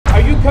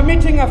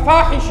committing a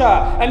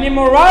fahisha, an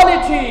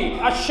immorality,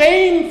 a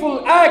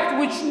shameful act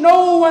which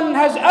no one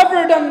has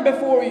ever done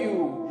before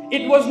you.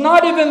 It was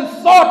not even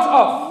thought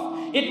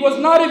of. It was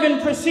not even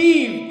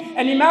perceived.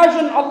 And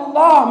imagine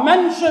Allah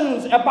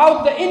mentions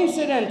about the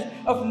incident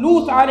of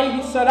Lut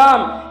alayhi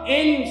salam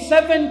in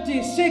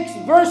 76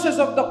 verses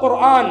of the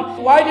Quran.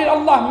 Why did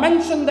Allah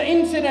mention the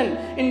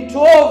incident in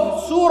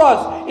 12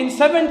 surahs in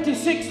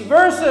 76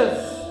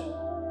 verses?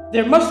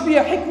 There must be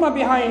a hikmah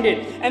behind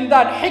it. And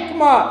that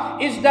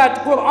hikmah is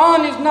that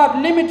Quran is not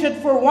limited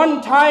for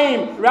one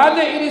time.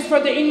 Rather, it is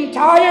for the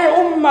entire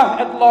ummah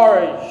at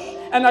large.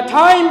 And a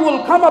time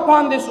will come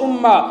upon this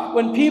ummah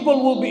when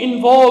people will be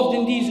involved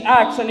in these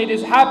acts, and it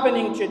is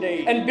happening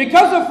today. And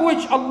because of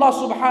which Allah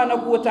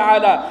subhanahu wa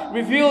ta'ala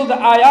revealed the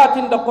ayat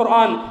in the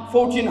Quran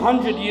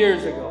 1400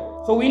 years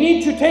ago. So we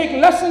need to take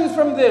lessons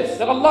from this,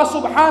 that Allah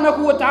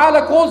subhanahu wa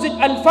ta'ala calls it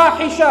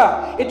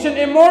al-fahisha. It's an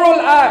immoral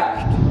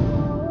act.